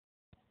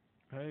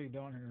Hey,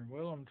 Don here.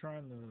 Well, I'm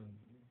trying the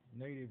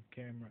native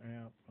camera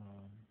app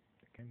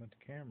that came with the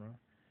camera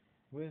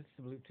with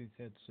the Bluetooth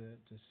headset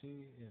to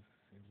see if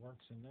it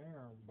works in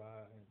there.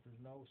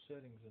 There's no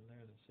settings in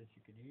there that says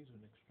you could use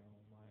an external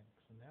mic.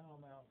 So now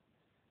I'm out,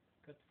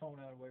 got the phone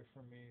out away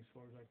from me as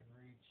far as I can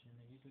reach, and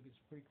it usually gets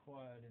pretty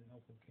quiet in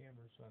open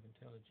camera, so I can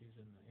tell it's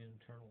using the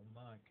internal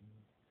mic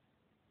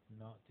and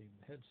not the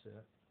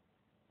headset.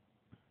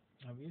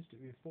 I've used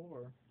it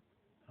before.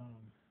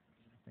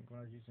 I think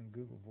when I was using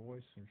Google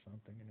Voice or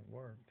something, and it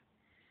worked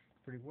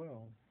pretty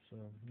well. So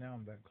now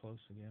I'm back close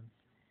again.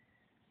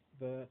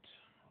 But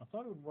I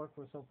thought it would work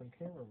with open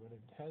camera, but it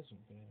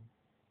hasn't been.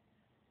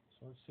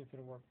 So let's see if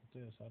it'll work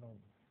with this. I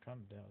don't kind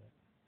of doubt it.